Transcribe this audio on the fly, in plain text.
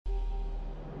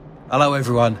Hello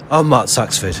everyone, I'm Mark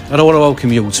Tuxford and I want to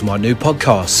welcome you all to my new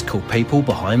podcast called People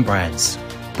Behind Brands,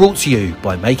 brought to you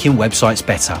by Making Websites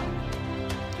Better.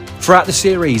 Throughout the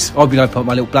series, I'll be opening up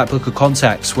my little black book of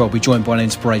contacts where I'll be joined by an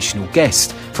inspirational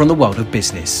guest from the world of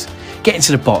business, getting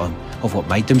to the bottom of what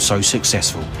made them so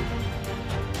successful.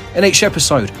 In each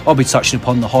episode, I'll be touching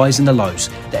upon the highs and the lows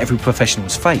that every professional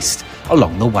has faced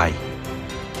along the way.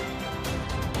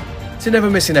 To never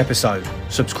miss an episode,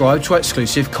 subscribe to our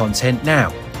exclusive content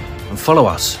now and follow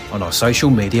us on our social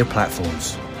media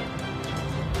platforms.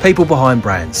 People Behind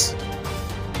Brands.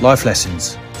 Life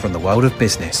lessons from the world of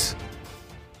business.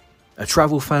 A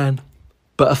travel fan,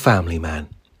 but a family man.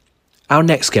 Our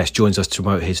next guest joins us to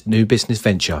promote his new business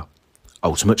venture,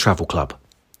 Ultimate Travel Club.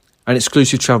 An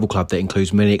exclusive travel club that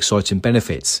includes many exciting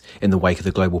benefits in the wake of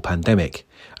the global pandemic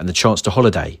and the chance to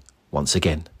holiday once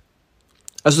again.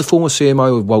 As the former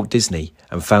CMO of Walt Disney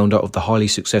and founder of the highly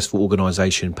successful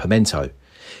organisation Pimento,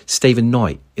 Stephen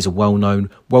Knight is a well-known,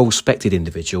 well-respected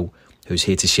individual who is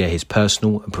here to share his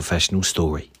personal and professional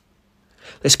story.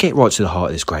 Let's get right to the heart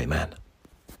of this great man.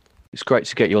 It's great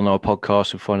to get you on our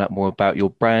podcast and find out more about your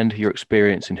brand, your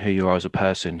experience and who you are as a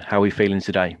person. How are we feeling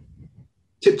today?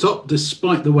 Tip-top,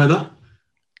 despite the weather.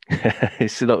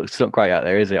 It's not great out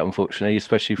there, is it, unfortunately,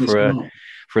 especially for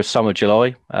a summer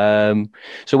July.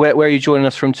 So where are you joining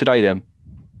us from today then?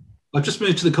 I've just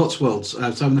moved to the Cotswolds, so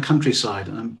I'm in the countryside.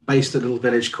 I'm based at a little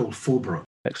village called Fulbrook.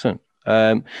 Excellent.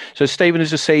 So Stephen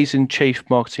is a seasoned chief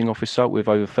marketing officer with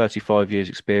over 35 years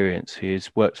experience. He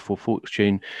has worked for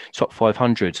Fortune Top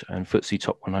 500 and FTSE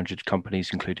Top 100 companies,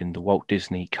 including the Walt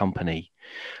Disney Company.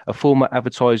 A former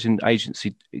advertising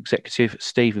agency executive,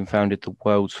 Stephen founded the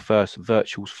world's first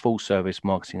virtual full-service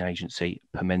marketing agency,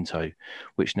 Pimento,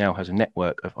 which now has a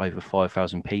network of over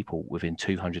 5,000 people within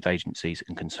 200 agencies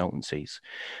and consultancies.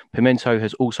 Pimento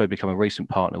has also become a recent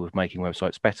partner with Making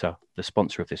Websites Better, the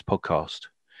sponsor of this podcast.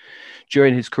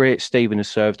 During his career, Stephen has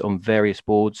served on various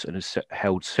boards and has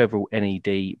held several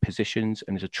NED positions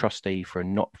and is a trustee for a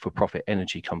not-for-profit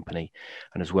energy company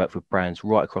and has worked with brands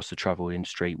right across the travel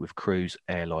industry with cruise,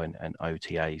 airline and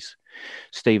OTAs.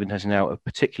 Stephen has now a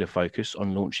particular focus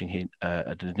on launching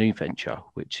a new venture,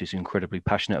 which he's incredibly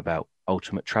passionate about,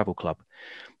 Ultimate Travel Club,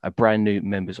 a brand new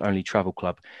members-only travel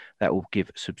club that will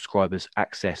give subscribers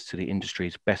access to the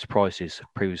industry's best prices,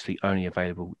 previously only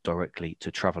available directly to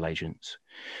travel agents.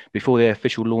 Before their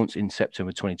official launch in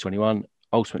September 2021,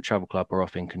 Ultimate Travel Club are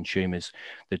offering consumers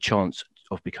the chance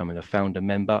of becoming a founder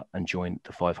member and join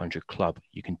the 500 Club.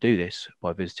 You can do this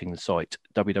by visiting the site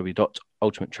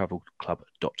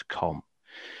www.ultimatetravelclub.com.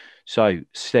 So,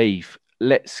 Steve,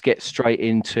 let's get straight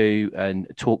into and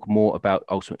talk more about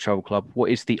Ultimate Travel Club.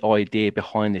 What is the idea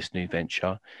behind this new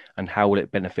venture and how will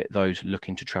it benefit those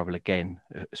looking to travel again,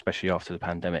 especially after the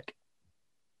pandemic?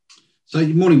 So,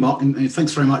 good morning, Mark, and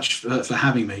thanks very much for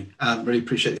having me. Really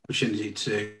appreciate the opportunity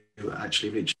to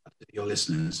actually reach out to your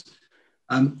listeners.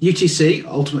 UTC,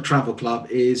 Ultimate Travel Club,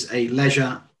 is a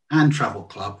leisure and travel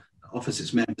club that offers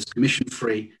its members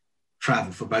commission-free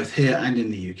travel for both here and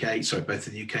in the UK, both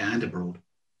in the UK and abroad.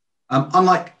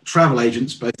 Unlike travel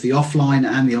agents, both the offline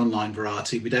and the online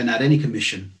variety, we don't add any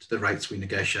commission to the rates we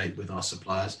negotiate with our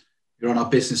suppliers. We run our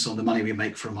business on the money we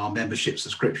make from our membership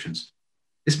subscriptions.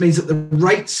 This means that the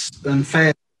rates and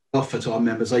fares we offer to our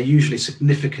members are usually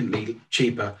significantly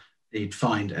cheaper than you'd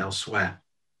find elsewhere.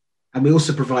 And we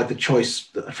also provide the choice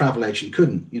that a travel agent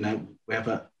couldn't. We have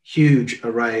a huge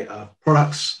array of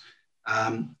products,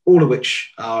 all of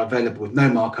which are available with no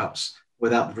markups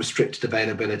without the restricted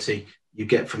availability you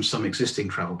get from some existing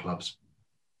travel clubs.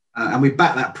 And we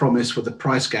back that promise with a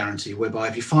price guarantee, whereby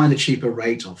if you find a cheaper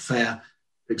rate or fare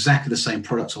for exactly the same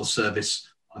product or service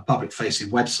on a public-facing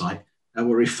website, we'll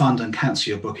refund and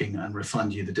cancel your booking and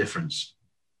refund you the difference.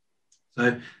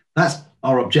 So that's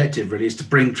our objective, really, is to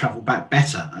bring travel back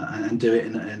better and do it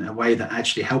in a way that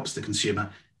actually helps the consumer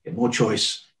get more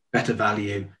choice, better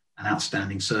value, and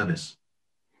outstanding service.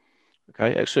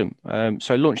 Okay, excellent.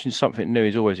 So launching something new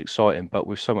is always exciting, but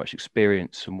with so much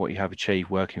experience and what you have achieved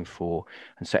working for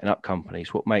and setting up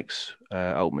companies, what makes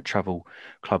Ultimate Travel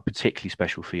Club particularly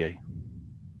special for you?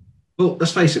 Well,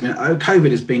 let's face it,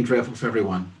 COVID has been dreadful for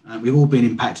everyone. We've all been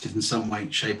impacted in some way,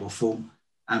 shape or form.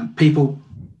 People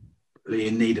really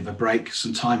in need of a break,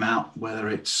 some time out, whether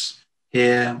it's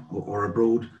here or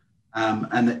abroad,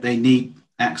 and that they need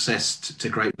access to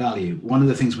great value. One of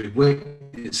the things we've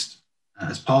witnessed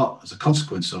as a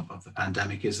consequence of the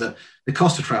pandemic is that the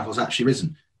cost of travel has actually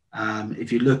risen.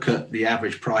 If you look at the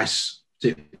average price,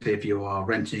 particularly if you are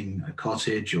renting a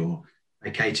cottage or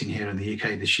vacating here in the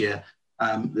UK this year,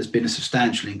 there's been a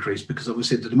substantial increase because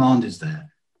obviously the demand is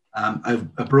there.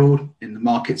 Abroad in the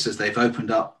markets as they've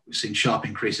opened up, we've seen sharp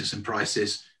increases in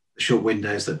prices, the short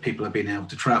windows that people have been able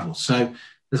to travel. So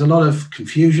there's a lot of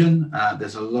confusion,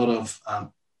 there's a lot of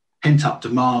pent-up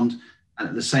demand, and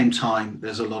at the same time,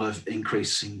 there's a lot of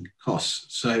increasing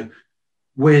costs. So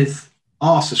with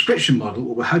our subscription model,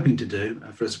 what we're hoping to do,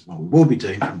 we will be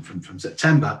doing from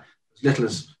September, as little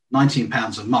as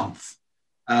 £19 a month,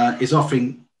 is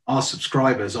offering our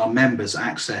subscribers, our members,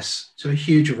 access to a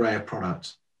huge array of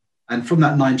products. And from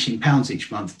that £19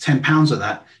 each month, £10 of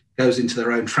that goes into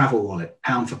their own travel wallet,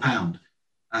 pound for pound.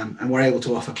 And we're able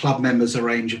to offer club members a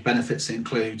range of benefits that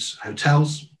includes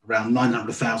hotels, around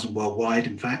 900,000 worldwide,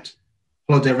 in fact,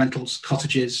 holiday rentals,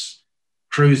 cottages,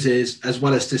 cruises, as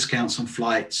well as discounts on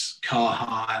flights, car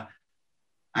hire.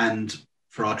 And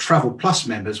for our Travel Plus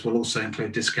members, we'll also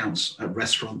include discounts at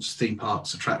restaurants, theme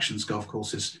parks, attractions, golf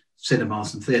courses,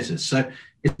 cinemas and theatres. So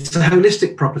it's a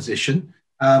holistic proposition,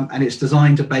 and it's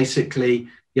designed to basically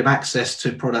give access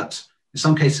to products, in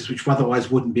some cases, which otherwise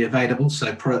wouldn't be available.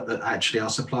 So product that actually our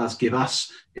suppliers give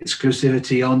us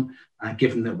exclusivity on,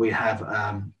 given that we have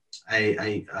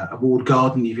a walled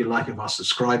garden, if you like, of our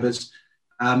subscribers.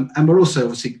 And we're also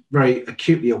obviously very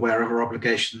acutely aware of our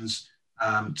obligations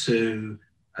to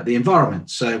the environment.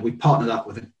 So we partnered up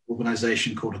with an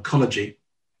organisation called Ecology.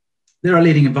 They're a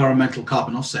leading environmental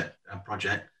carbon offset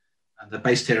project, and they're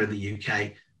based here in the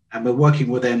UK. And we're working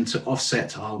with them to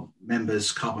offset our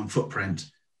members' carbon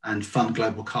footprint and fund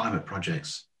global climate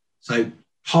projects. So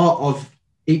part of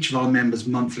each of our members'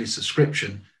 monthly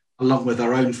subscription, along with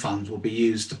our own funds, will be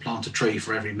used to plant a tree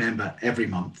for every member every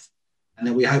month. And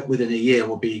then we hope within a year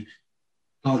we'll be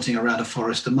planting around a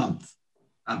forest a month.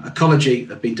 Ecology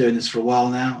have been doing this for a while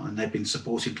now, and they've been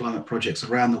supporting climate projects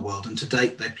around the world. And to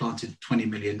date, they've planted 20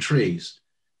 million trees.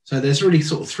 So there's really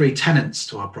sort of three tenets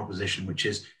to our proposition, which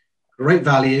is great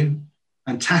value,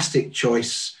 fantastic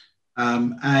choice,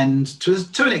 and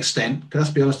to an extent, because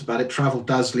let's be honest about it, travel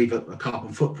does leave a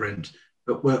carbon footprint,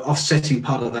 but we're offsetting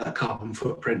part of that carbon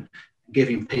footprint,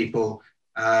 giving people,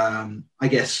 I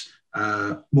guess,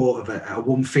 more of a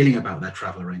warm feeling about their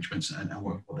travel arrangements and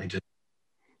what they do.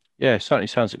 Yeah, it certainly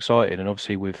sounds exciting, and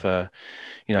obviously with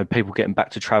people getting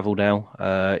back to travel now,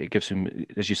 it gives them,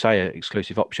 as you say, an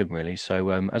exclusive option really.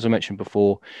 So as I mentioned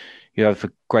before, you have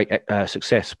a great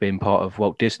success being part of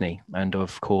Walt Disney and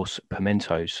of course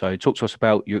Pimento. So talk to us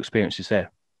about your experiences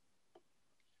there.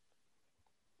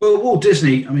 Well, Walt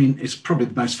Disney, I mean, it's probably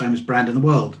the most famous brand in the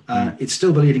world. It's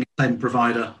still the leading entertainment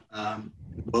provider in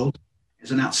the world. It's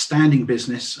an outstanding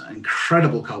business,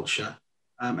 incredible culture.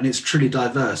 And it's truly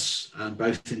diverse,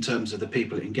 both in terms of the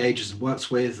people it engages and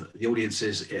works with, the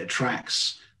audiences it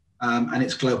attracts, and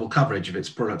its global coverage of its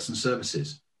products and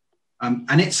services.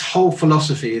 And its whole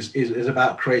philosophy is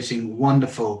about creating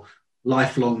wonderful,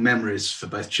 lifelong memories for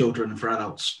both children and for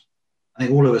adults. I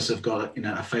think all of us have got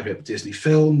a favourite Disney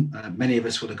film. Many of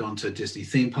us would have gone to a Disney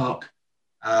theme park.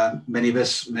 Many of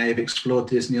us may have explored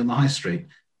Disney on the high street,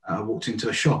 walked into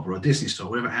a shop or a Disney store,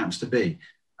 whatever it happens to be.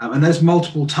 And those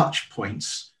multiple touch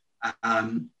points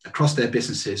across their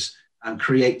businesses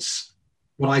creates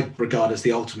what I regard as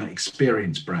the ultimate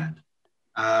experience brand.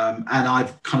 And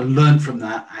I've kind of learned from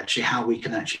that actually how we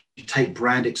can actually take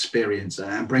brand experience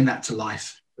and bring that to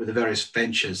life with the various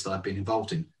ventures that I've been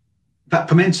involved in. In fact,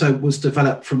 Pimento was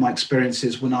developed from my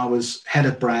experiences when I was head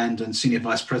of brand and senior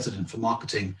vice president for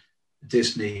marketing at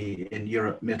Disney in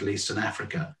Europe, Middle East and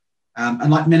Africa.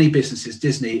 And like many businesses,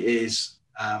 Disney is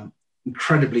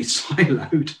incredibly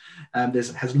siloed.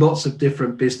 Has lots of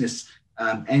different business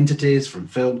entities, from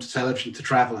film to television to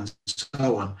travel and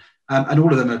so on. And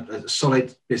all of them are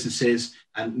solid businesses,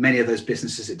 and many of those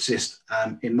businesses exist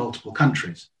in multiple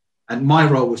countries. And my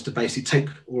role was to basically take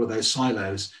all of those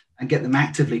silos and get them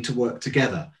actively to work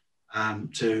together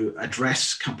to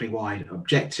address company-wide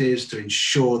objectives, to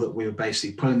ensure that we were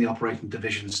basically pulling the operating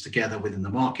divisions together within the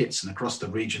markets and across the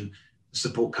region to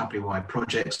support company-wide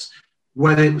projects,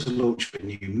 whether it was a launch of a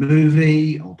new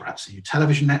movie or perhaps a new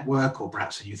television network or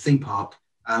perhaps a new theme park.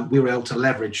 We were able to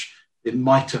leverage the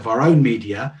might of our own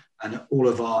media and all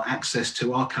of our access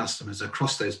to our customers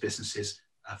across those businesses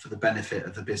for the benefit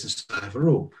of the business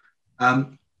overall.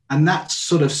 And that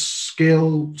sort of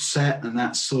skill set and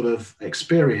that sort of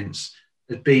experience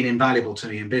has been invaluable to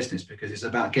me in business, because it's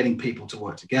about getting people to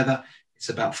work together. It's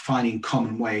about finding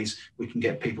common ways we can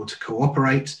get people to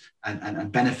cooperate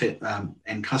and benefit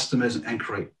end customers and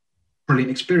create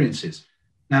brilliant experiences.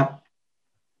 Now,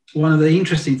 one of the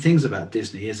interesting things about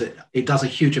Disney is that it does a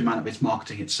huge amount of its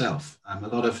marketing itself. A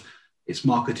lot of its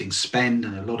marketing spend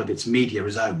and a lot of its media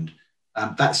is owned.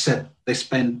 That said, they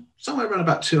spend somewhere around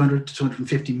about 200 to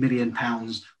 250 million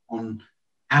pounds on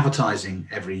advertising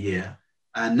every year.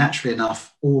 And naturally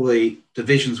enough, all the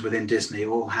divisions within Disney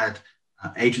all had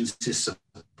agencies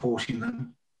supporting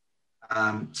them,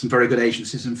 some very good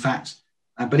agencies, in fact.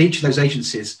 But each of those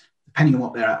agencies, depending on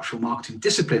what their actual marketing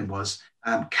discipline was,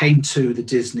 came to the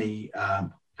Disney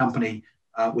company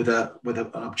with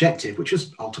an objective, which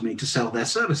was ultimately to sell their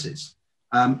services.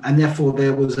 And therefore,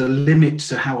 there was a limit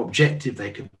to how objective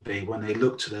they could be when they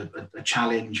looked at a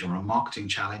challenge or a marketing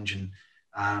challenge,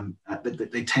 and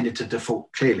they tended to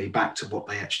default clearly back to what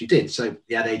they actually did. So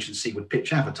the ad agency would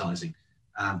pitch advertising,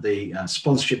 the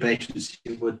sponsorship agency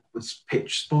would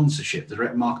pitch sponsorship, the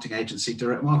direct marketing agency,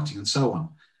 direct marketing, and so on.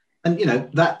 And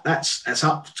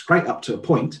that's great up to a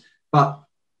point, but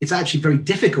it's actually very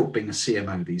difficult being a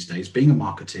CMO these days, being a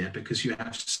marketeer, because you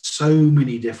have so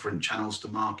many different channels to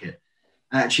market.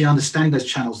 And actually understanding those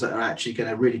channels that are actually going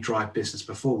to really drive business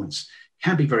performance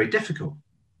can be very difficult.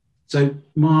 So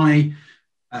my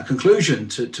conclusion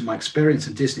to my experience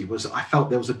in Disney was that I felt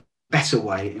there was a better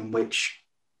way in which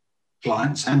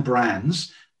clients and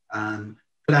brands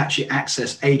could actually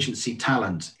access agency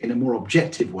talent in a more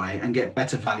objective way and get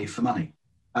better value for money.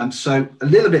 So a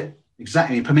little bit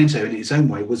exactly, Pimento in its own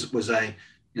way was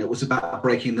about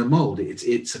breaking the mold.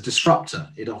 It's a disruptor.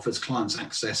 It offers clients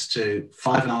access to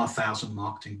 5,500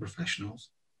 marketing professionals.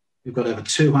 We've got over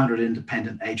 200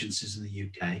 independent agencies in the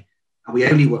UK. And we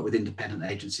only work with independent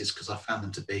agencies because I found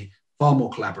them to be far more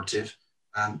collaborative,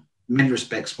 in many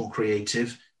respects more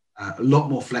creative, a lot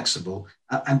more flexible,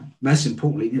 and most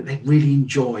importantly, they really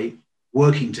enjoy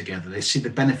working together. They see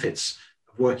the benefits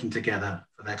of working together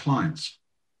for their clients.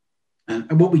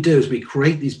 And what we do is we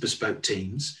create these bespoke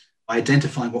teams by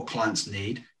identifying what clients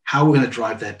need, how we're going to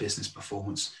drive their business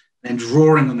performance, then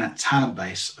drawing on that talent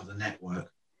base of the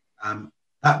network.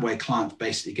 That way, clients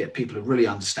basically get people who really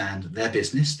understand their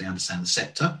business, they understand the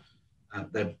sector,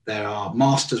 they are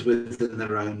masters within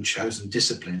their own chosen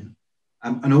discipline,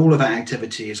 and all of that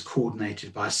activity is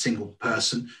coordinated by a single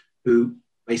person who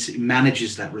basically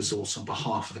manages that resource on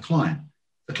behalf of the client.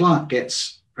 The client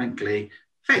gets, frankly,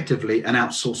 effectively an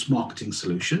outsourced marketing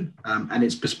solution, and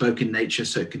it's bespoke in nature,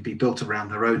 so it can be built around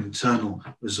their own internal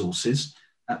resources.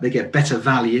 They get better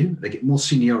value, they get more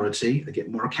seniority, they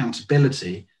get more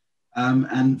accountability,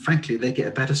 and frankly, they get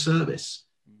a better service.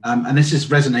 And this has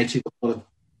resonated with a lot of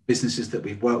businesses that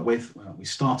we've worked with. We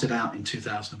started out in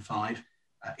 2005.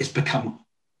 It's become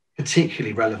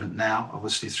particularly relevant now,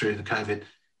 obviously through the COVID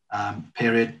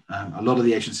period. A lot of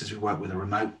the agencies we work with are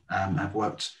remote, have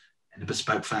worked in a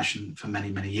bespoke fashion for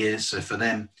many, many years. So for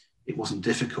them, it wasn't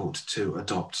difficult to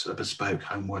adopt a bespoke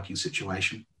home working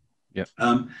situation. Yeah.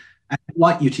 And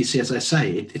like UTC, as I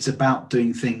say, it's about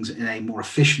doing things in a more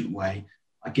efficient way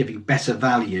by giving better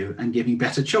value and giving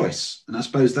better choice. And I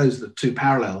suppose those are the two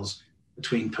parallels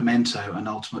between Pimento and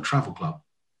Ultimate Travel Club.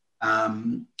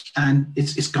 And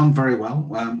it's gone very well.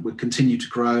 We continue to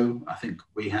grow. I think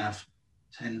we have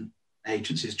 10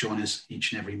 agencies join us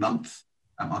each and every month.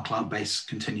 Our client base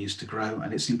continues to grow,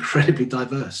 and it's incredibly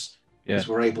diverse because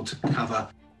we're able to cover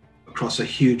across a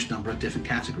huge number of different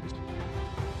categories.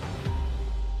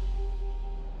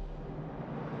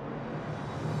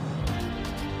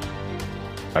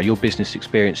 Your business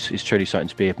experience is truly something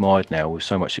to be admired now with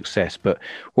so much success. But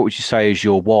what would you say is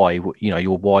your why?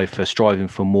 Your why for striving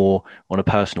for more on a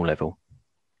personal level?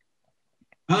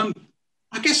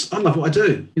 I guess I love what I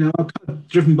do. I'm kind of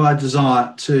driven by a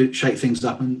desire to shake things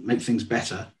up and make things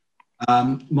better.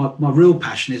 My real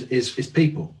passion is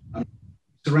people.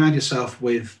 Surround yourself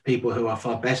with people who are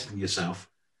far better than yourself.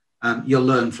 You'll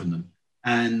learn from them.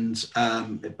 And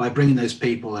by bringing those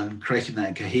people and creating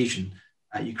that cohesion,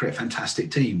 you create fantastic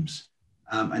teams.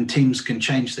 And teams can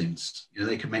change things.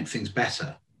 They can make things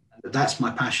better. And that's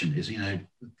my passion is,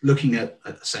 looking at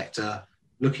a sector,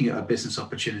 looking at a business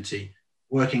opportunity,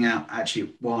 working out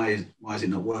actually why is it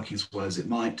not working as well as it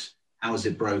might? How is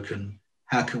it broken?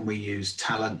 How can we use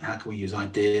talent? How can we use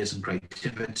ideas and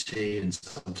creativity and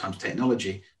sometimes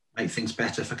technology, make things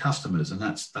better for customers? And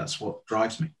that's what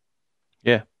drives me.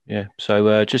 Yeah.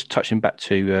 So just touching back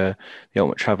to the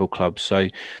Ultimate Travel Club. So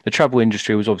the travel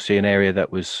industry was obviously an area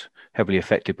that was heavily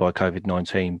affected by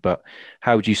COVID-19, but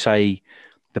how would you say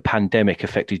the pandemic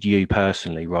affected you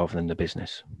personally rather than the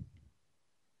business?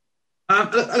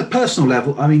 At a personal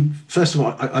level, I mean, first of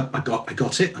all, I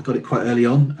got it quite early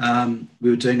on. We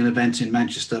were doing an event in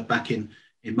Manchester back in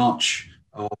March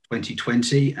of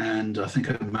 2020, and I think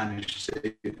I managed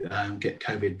to get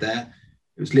COVID there.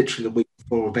 It was literally the week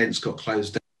before events got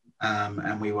closed down,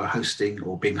 and we were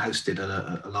being hosted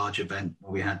at a large event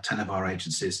where we had 10 of our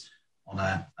agencies on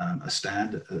a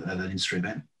stand at an industry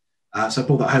event. So I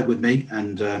brought that home with me,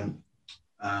 and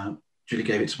Julie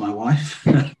gave it to my wife.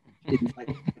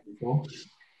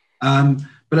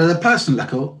 But at a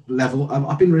personal level,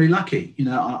 I've been really lucky.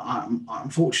 I'm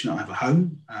fortunate. I have a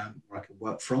home where I can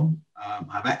work from. I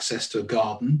have access to a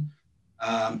garden.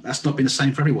 That's not been the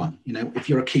same for everyone. If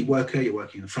you're a key worker, you're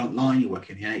working in the front line, you're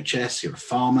working in the NHS, you're a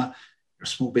farmer, you're a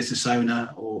small business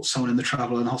owner, or someone in the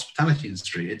travel and hospitality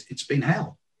industry, it's been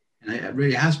hell. It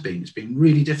really has been. It's been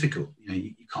really difficult.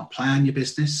 You can't plan your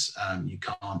business. You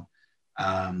can't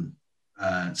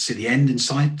see the end in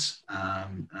sight.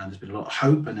 And there's been a lot of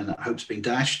hope, and then that hope's been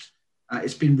dashed.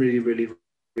 It's been really, really,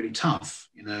 really tough.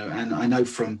 And I know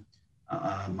from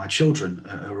my children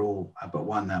are all but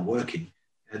one now working.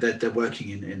 They're working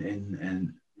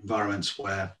in environments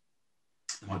where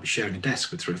they might be sharing a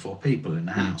desk with 3 or 4 people in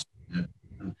the house.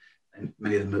 And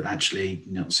many of them have actually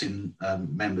not seen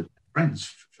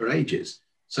friends for ages.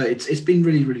 So it's been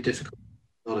really, really difficult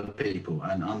for a lot of people,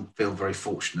 and I feel very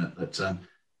fortunate that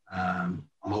I'm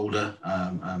older,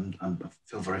 and I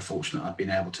feel very fortunate I've been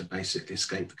able to basically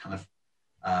escape the kind of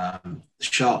the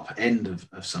sharp end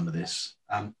of some of this.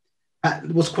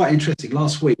 It was quite interesting.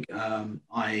 Last week,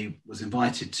 I was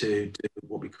invited to do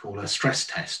what we call a stress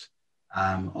test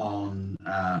on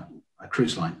a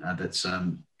cruise line that's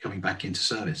coming back into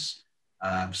service.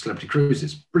 Celebrity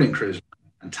Cruises, brilliant cruise,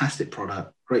 fantastic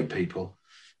product, great people.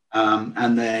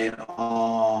 And they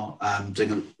are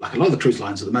doing, like a lot of the cruise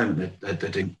lines at the moment, they're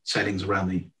doing sailings around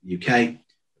the UK.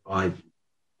 The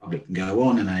public can go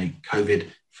on in a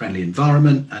COVID-friendly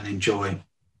environment and enjoy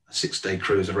a 6-day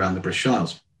cruise around the British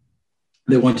Isles.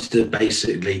 They wanted to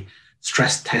basically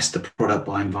stress test the product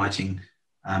by inviting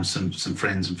some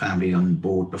friends and family on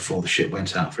board before the ship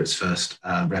went out for its first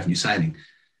revenue sailing.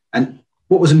 And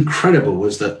what was incredible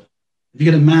was that, if you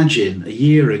can imagine, a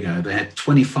year ago, they had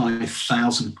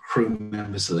 25,000 crew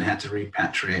members that they had to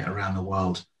repatriate around the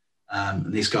world.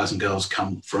 And these guys and girls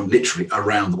come from literally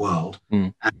around the world.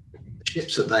 And the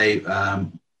ships that they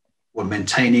were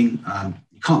maintaining,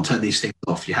 you can't turn these things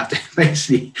off. You have to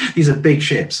basically, these are big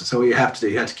ships. So what you have to do,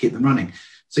 you have to keep them running.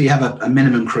 So you have a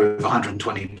minimum crew of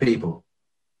 120 people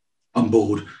on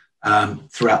board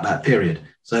throughout that period.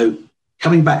 So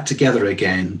coming back together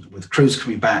again, with crews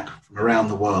coming back from around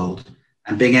the world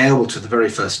and being able to, the very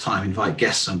first time, invite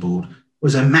guests on board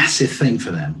was a massive thing for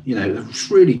them. It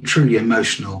was really, truly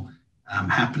emotional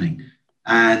happening.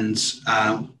 And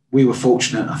we were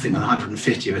fortunate, I think, with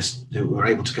 150 of us who were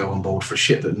able to go on board for a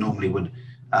ship that normally would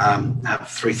have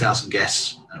 3,000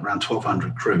 guests, around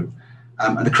 1,200 crew.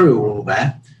 And the crew were all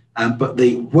there. But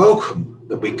the welcome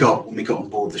that we got when we got on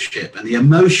board the ship, and the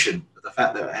emotion of the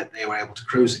fact that they were able to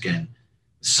cruise again,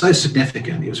 was so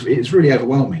significant. It was really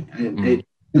overwhelming. And it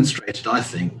demonstrated, I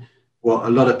think, what a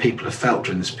lot of people have felt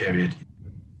during this period.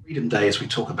 Freedom Day, as we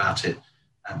talk about it,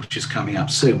 which is coming up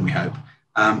soon, we hope,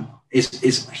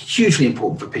 is hugely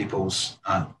important for people's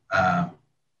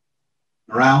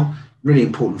morale, really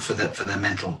important for their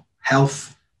mental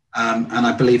health. And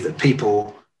I believe that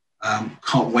people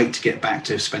can't wait to get back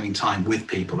to spending time with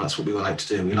people. That's what we like to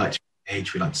do. We like to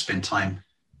engage, we like to spend time.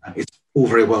 It's all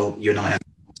very well, you and I have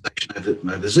a conversation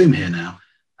over Zoom here now.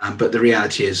 But the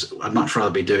reality is, I'd much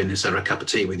rather be doing this over a cup of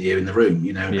tea with you in the room,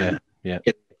 and get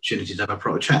the opportunity to have a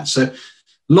proper chat. So,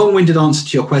 long-winded answer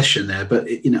to your question there, but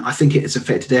I think it's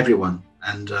affected everyone,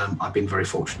 and I've been very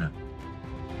fortunate.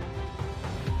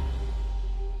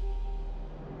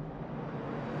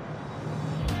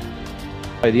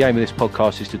 The aim of this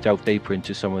podcast is to delve deeper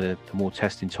into some of the more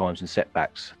testing times and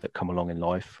setbacks that come along in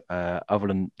life. Other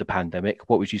than the pandemic,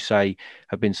 what would you say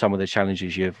have been some of the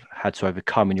challenges you've had to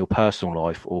overcome in your personal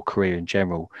life or career in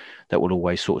general that will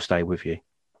always sort of stay with you?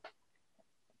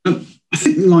 I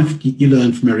think in life you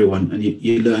learn from everyone, and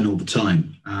you learn all the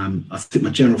time. I think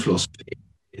my general philosophy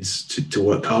is to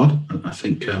work hard. I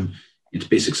think to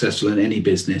be successful in any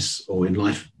business or in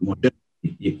life more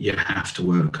generally, you have to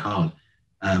work hard.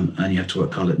 And you have to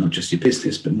work hard at not just your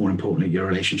business, but more importantly, your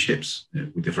relationships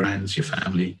with your friends, your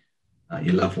family,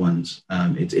 your loved ones.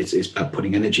 It's about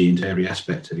putting energy into every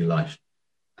aspect of your life.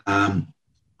 I'm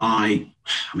a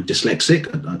dyslexic.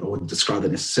 I wouldn't describe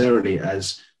that necessarily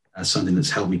as something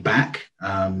that's held me back.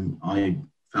 I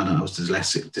found out I was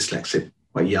dyslexic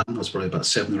quite young. I was probably about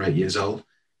 7 or 8 years old.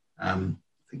 I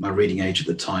think my reading age at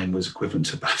the time was equivalent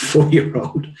to about a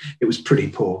 4-year-old. It was pretty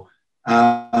poor.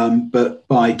 But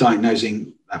by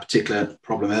diagnosing that particular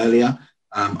problem earlier,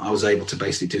 I was able to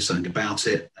basically do something about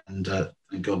it. And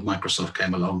thank God Microsoft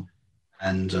came along.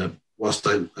 And whilst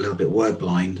I'm a little bit word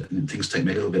blind, and things take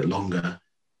me a little bit longer,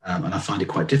 and I find it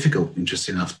quite difficult,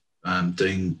 interesting enough,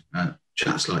 doing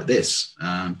chats like this.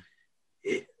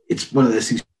 It's one of those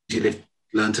things you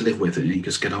learn to live with, and you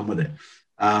just get on with it.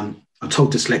 I'm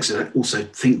told dyslexics also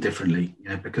think differently,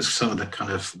 because some of the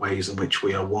kind of ways in which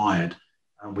we are wired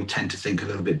we tend to think a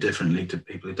little bit differently to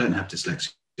people who don't have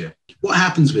dyslexia. What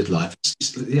happens with life?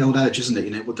 It's the old adage, isn't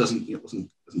it? What doesn't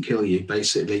kill you.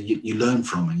 Basically, you learn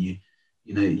from, and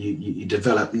you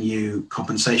develop new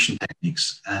compensation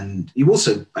techniques, and you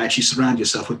also actually surround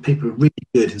yourself with people who are really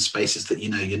good in spaces that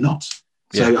you're not.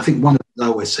 So I think one of the things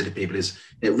I always say to people is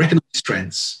recognize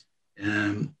strengths.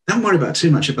 Don't worry about too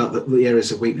much about the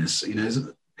areas of weakness.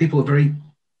 People are very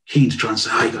keen to try and say,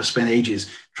 you've got to spend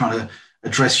ages trying to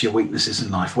address your weaknesses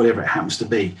in life, whatever it happens to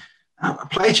be.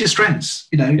 Play to your strengths.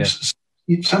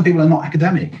 Some people are not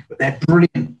academic, but they're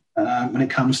brilliant when it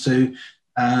comes to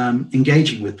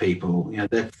engaging with people.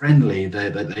 They're friendly.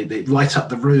 They light up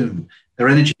the room. They're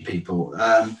energy people.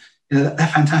 They're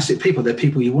fantastic people. They're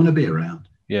people you want to be around.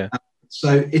 Yeah.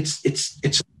 So it's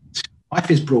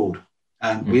life is broad,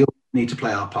 and we all need to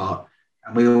play our part,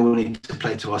 and we all need to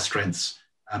play to our strengths.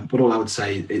 But all I would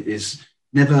say is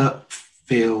never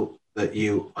feel that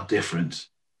you are different.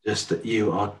 Just that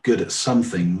you are good at some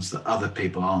things that other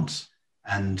people aren't,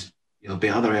 and there'll be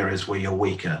other areas where you're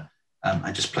weaker,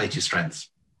 and just play to your strengths.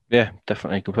 Yeah,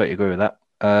 definitely, completely agree with that.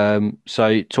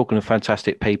 So talking of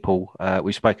fantastic people,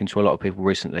 we've spoken to a lot of people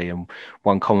recently, and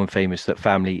one common theme is that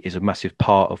family is a massive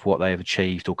part of what they have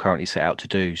achieved or currently set out to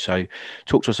do. So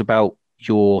talk to us about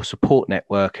your support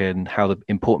network and how the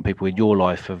important people in your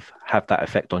life have that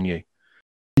effect on you. At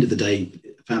the end of the day,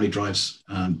 family drives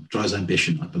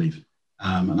ambition, I believe.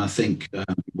 And I think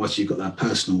once you've got that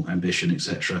personal ambition,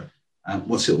 etc.,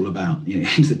 what's it all about? At the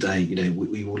end of the day,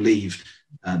 we will leave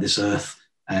this earth,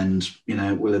 and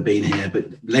we'll have been here. But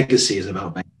legacy is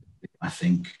about, I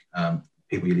think,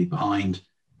 people you leave behind,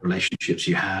 relationships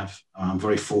you have. I'm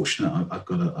very fortunate. I've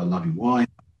got a loving wife,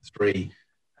 3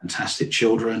 fantastic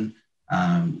children.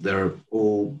 They're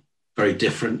all very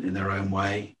different in their own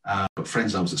way. But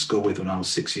friends I was at school with when I was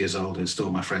 6 years old are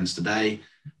still my friends today.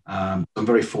 I'm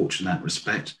very fortunate in that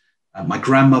respect. My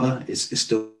grandmother is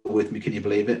still with me. Can you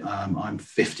believe it? I'm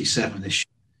 57 this year.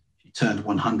 She turned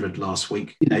 100 last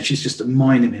week. She's just a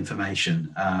mine of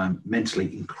information,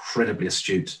 mentally incredibly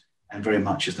astute, and very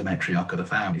much is the matriarch of the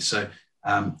family. So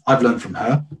I've learned from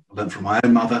her. I've learned from my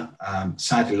own mother.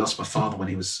 Sadly lost my father when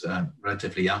he was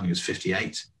relatively young. He was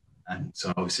 58. And so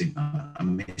obviously I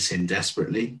miss him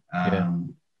desperately.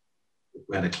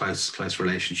 We had a close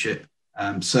relationship.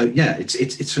 It's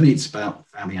for me, it's about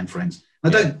family and friends. I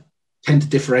don't tend to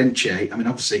differentiate. I mean,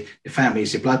 obviously your family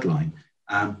is your bloodline,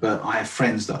 but I have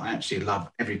friends that I actually love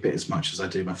every bit as much as I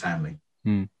do my family.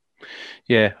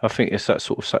 Yeah, I think it's that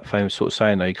sort of famous sort of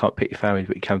saying, though, you can't pick your family,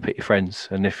 but you can pick your friends.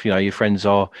 And if your friends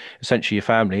are essentially your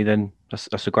family, then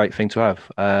that's a great thing to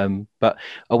have. But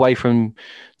away from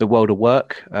the world of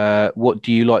work, what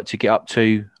do you like to get up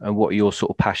to, and what are your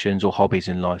sort of passions or hobbies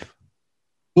in life?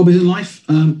 Hobbies in life,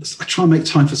 I try and make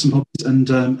time for some hobbies,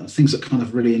 and things that kind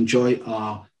of really enjoy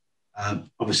are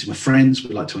obviously my friends.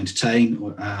 We like to entertain,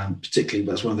 particularly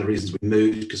that's one of the reasons we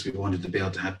moved, because we wanted to be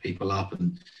able to have people up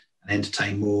and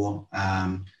entertain more.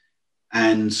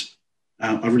 And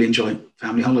I really enjoy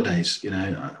family holidays.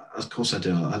 Of course I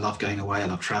do. I love going away. I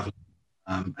love traveling.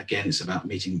 Again, it's about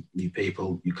meeting new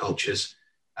people, new cultures.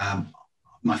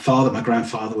 My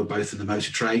grandfather were both in the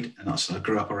motor trade, and I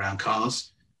grew up around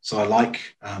cars. So I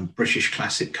like British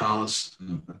classic cars.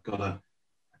 I've got a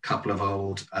couple of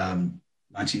old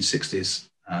 1960s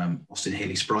Austin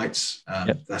Healey Sprites.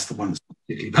 That's the one that's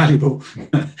particularly valuable.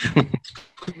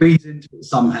 Squeeze into it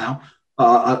somehow.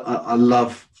 I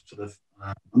love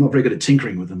I'm not very good at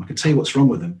tinkering with them. I can tell you what's wrong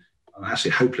with them. I'm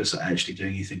actually hopeless at actually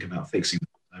doing anything about fixing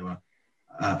them.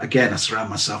 So again, I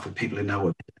surround myself with people who know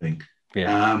what they're doing.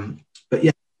 But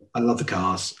yeah, I love the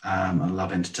cars. I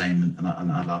love entertainment, and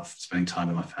I love spending time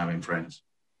with my family and friends.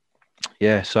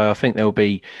 Yeah, so I think there will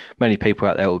be many people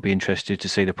out there who will be interested to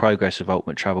see the progress of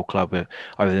Ultimate Travel Club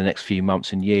over the next few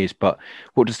months and years. But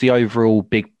what does the overall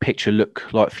big picture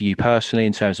look like for you personally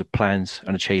in terms of plans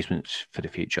and achievements for the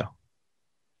future?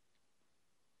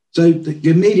 So the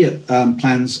immediate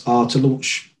plans are to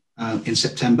launch in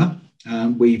September.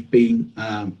 We've been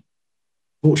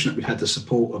fortunate. We've had the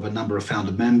support of a number of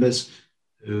founder members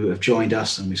who have joined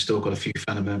us, and we've still got a few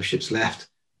founder memberships left,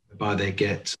 whereby they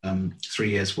get 3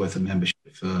 years worth of membership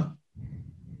for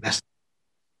less.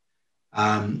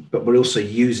 But we're also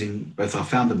using both our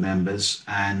founder members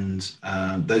and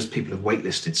those people who've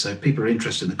waitlisted. So if people are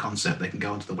interested in the concept, they can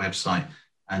go onto the website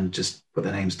and just put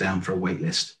their names down for a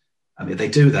waitlist. If they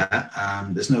do that,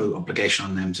 there's no obligation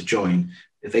on them to join.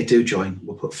 If they do join,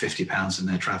 we'll put £50 in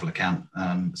their travel account,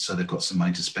 so they've got some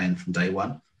money to spend from day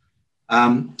one.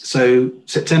 So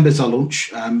September is our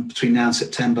launch. Between now and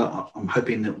September, I'm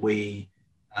hoping that we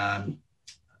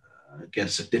get a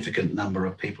significant number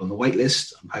of people on the wait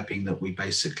list. I'm hoping that we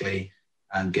basically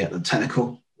and get the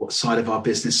technical side of our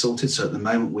business sorted. So at the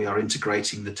moment, we are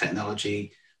integrating the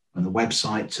technology from the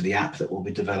website to the app that we'll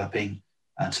be developing,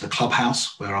 to the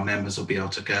clubhouse, where our members will be able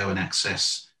to go and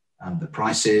access the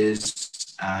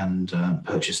prices and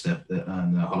purchase their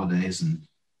holidays and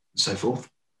so forth.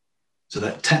 So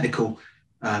that technical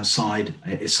side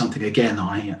is something, again,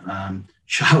 I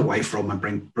shy away from and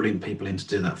bring brilliant people in to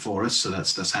do that for us. So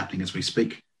that's happening as we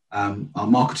speak. Our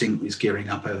marketing is gearing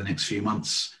up over the next few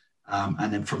months.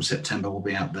 And then from September, we'll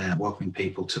be out there welcoming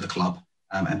people to the club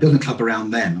and building a club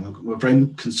around them. And we're very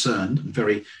concerned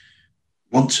and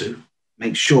want to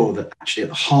make sure that actually at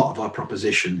the heart of our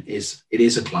proposition is it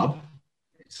is a club.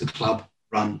 It's a club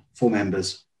run for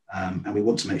members. And we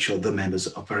want to make sure the members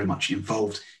are very much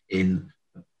involved in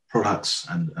the products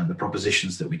and the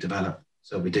propositions that we develop.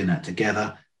 So we're doing that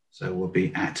together. So we'll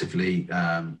be actively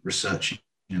researching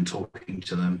and talking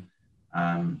to them,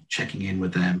 checking in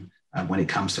with them. When it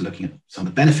comes to looking at some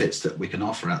of the benefits that we can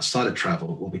offer outside of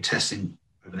travel, we'll be testing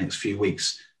over the next few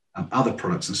weeks other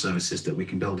products and services that we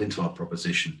can build into our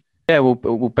proposition. Yeah,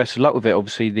 well, best of luck with it.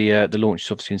 Obviously, the launch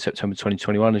is obviously in September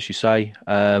 2021, as you say.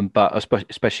 But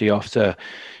especially after,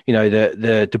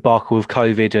 the debacle of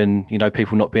COVID and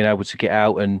people not being able to get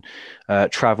out and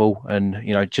travel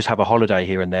and just have a holiday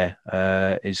here and there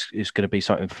is going to be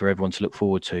something for everyone to look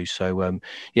forward to. So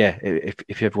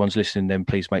if everyone's listening, then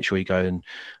please make sure you go and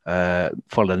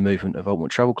follow the movement of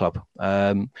Ultimate Travel Club.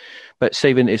 But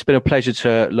Stephen, it's been a pleasure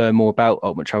to learn more about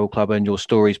Ultimate Travel Club and your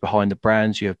stories behind the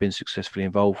brands you have been successfully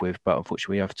involved with. But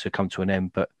unfortunately, we have to come to an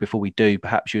end. But before we do,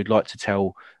 perhaps you'd like to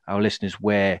tell our listeners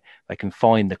where they can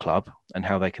find the club and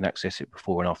how they can access it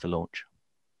before and after launch.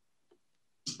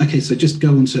 Okay, so just go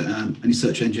onto any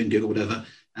search engine, Google, whatever,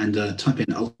 and type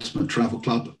in Ultimate Travel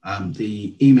Club.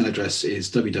 The email address is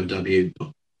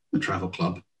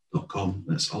www.ultimatetravelclub.com.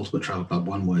 That's ultimatetravelclub,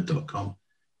 one word.com.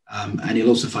 And you'll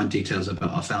also find details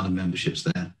about our founder memberships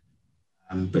there.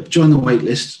 But join the wait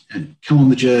list and come on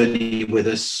the journey with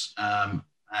us.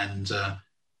 And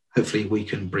hopefully we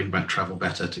can bring back travel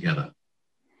better together.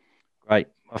 Great.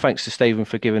 Well, thanks to Stephen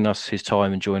for giving us his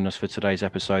time and joining us for today's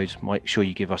episode. Make sure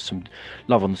you give us some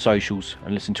love on the socials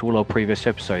and listen to all our previous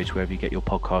episodes wherever you get your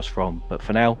podcast from. But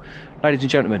for now, ladies and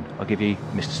gentlemen, I'll give you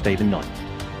Mr. Stephen Knight.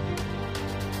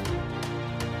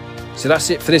 So that's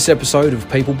it for this episode of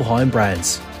People Behind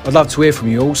Brands. I'd love to hear from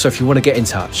you all, so if you want to get in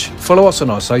touch, follow us on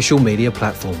our social media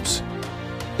platforms.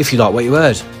 If you like what you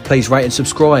heard, please rate and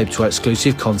subscribe to our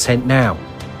exclusive content now.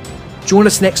 Join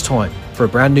us next time for a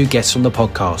brand new guest on the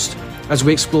podcast as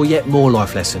we explore yet more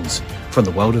life lessons from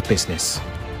the world of business.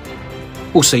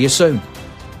 We'll see you soon.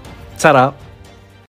 Ta-da!